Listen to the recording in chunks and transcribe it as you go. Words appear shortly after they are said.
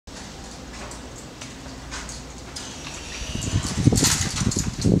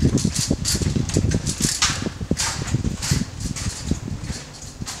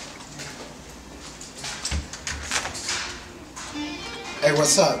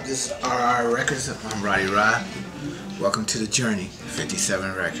what's up? This is RR Records. I'm Roddy Rod. Welcome to the journey,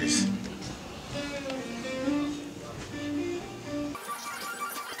 57 Records.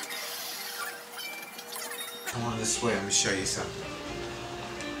 Come on this way, let me show you something.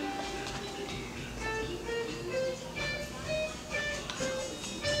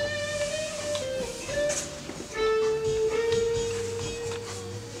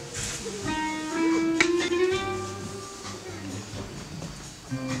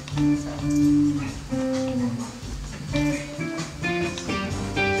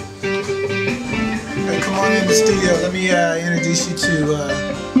 Hey, come on in the studio. Let me introduce you to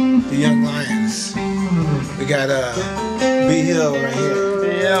the Young Lions. We got B Hill right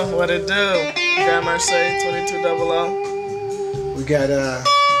here. Yeah, what it do? Got Mercedes 2200. We got the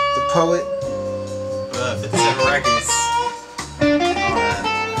Poet. 57 Records.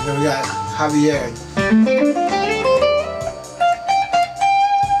 Then we got Javier.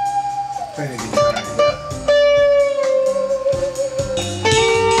 Playing the guitar.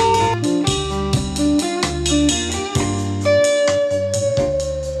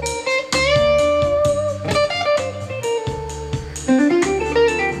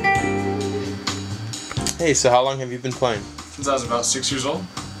 Hey, so how long have you been playing? Since I was about 6 years old.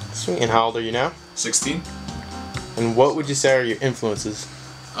 Sweet. And how old are you now? 16. And what would you say are your influences?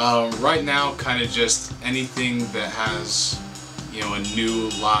 Right now, kind of just anything that has, a new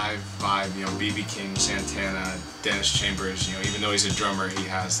live vibe. B.B. King, Santana, Dennis Chambers. Even though he's a drummer, he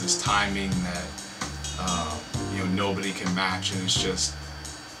has this timing that nobody can match, and it's just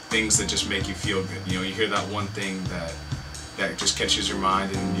things that just make you feel good. You hear that one thing that just catches your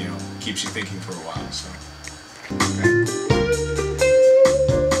mind and keeps you thinking for a while. So. Okay.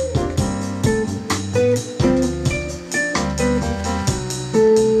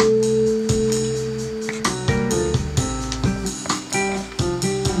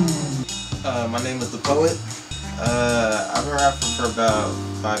 My name is The Poet. I've been rapping for about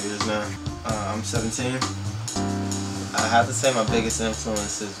 5 years now. I'm 17. I have to say my biggest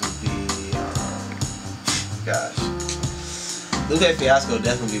influences would be, Lupe Fiasco would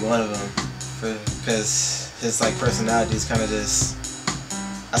definitely be one of them, because his personality is kind of just,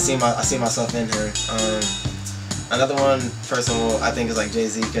 I see myself in her. Another person I think is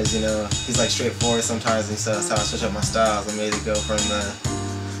Jay-Z, because he's straightforward sometimes, and so that's how I switch up my styles. I made it go from the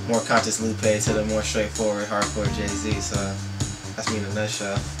more conscious Lupe to the more straightforward hardcore Jay-Z. So that's me in a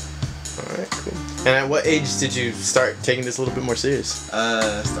nutshell. Alright, cool. And at what age did you start taking this a little bit more serious?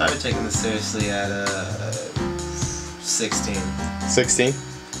 Started taking this seriously at 16. 16?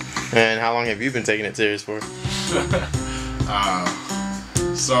 And how long have you been taking it serious for?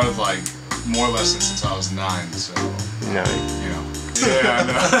 Started more or less since I was 9, so 9. Yeah, I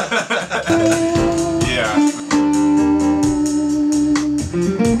know. Yeah.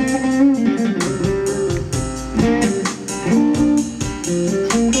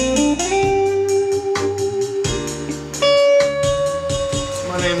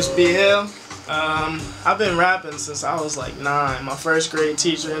 My name is B Hill. I've been rapping since I was 9. My first grade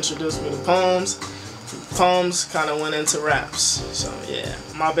teacher introduced me to poems. Poems kind of went into raps. So yeah,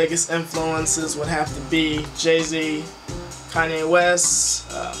 my biggest influences would have to be Jay-Z, Kanye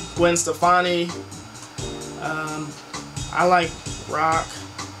West, Gwen Stefani. I like rock.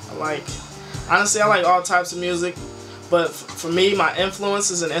 Honestly, I like all types of music. But for me, my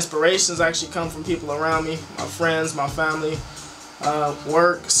influences and inspirations actually come from people around me, my friends, my family,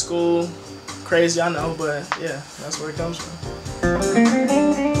 work, school. Crazy, I know, but yeah, that's where it comes from.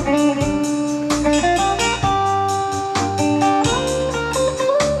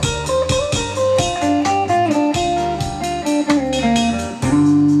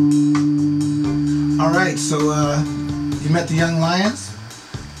 Alright, so you met the Young Lions.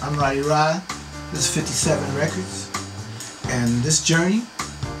 I'm Roddy Rod. This is 57 Records. And this journey,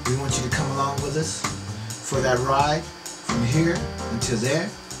 we want you to come along with us for that ride from here until there.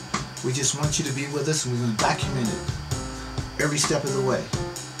 We just want you to be with us, and we're going to document it every step of the way.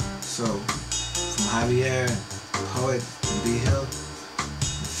 So, from Javier, Poet, and B Hill,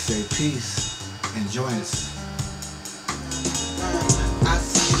 say peace and join us. I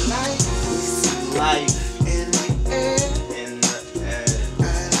see life in the air,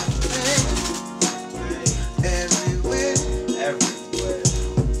 everywhere.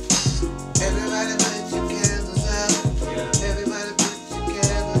 Everybody put your candles out. Everybody put your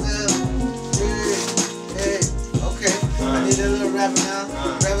candles out. Hey, okay. I need a little rapper now.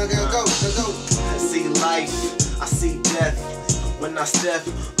 Rapper, go. I see life, I see death. When I step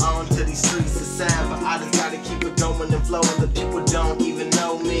onto these streets, it's sad, but I just gotta keep it going and flowing. The people don't even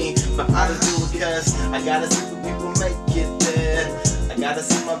know me, but I just do it 'cause I gotta see what people make it there. I gotta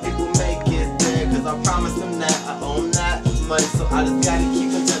gotta see my people make it there, cause I promised them that I own that money, so I just gotta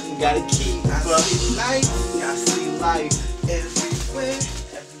keep in touch and gotta keep. I see life everywhere.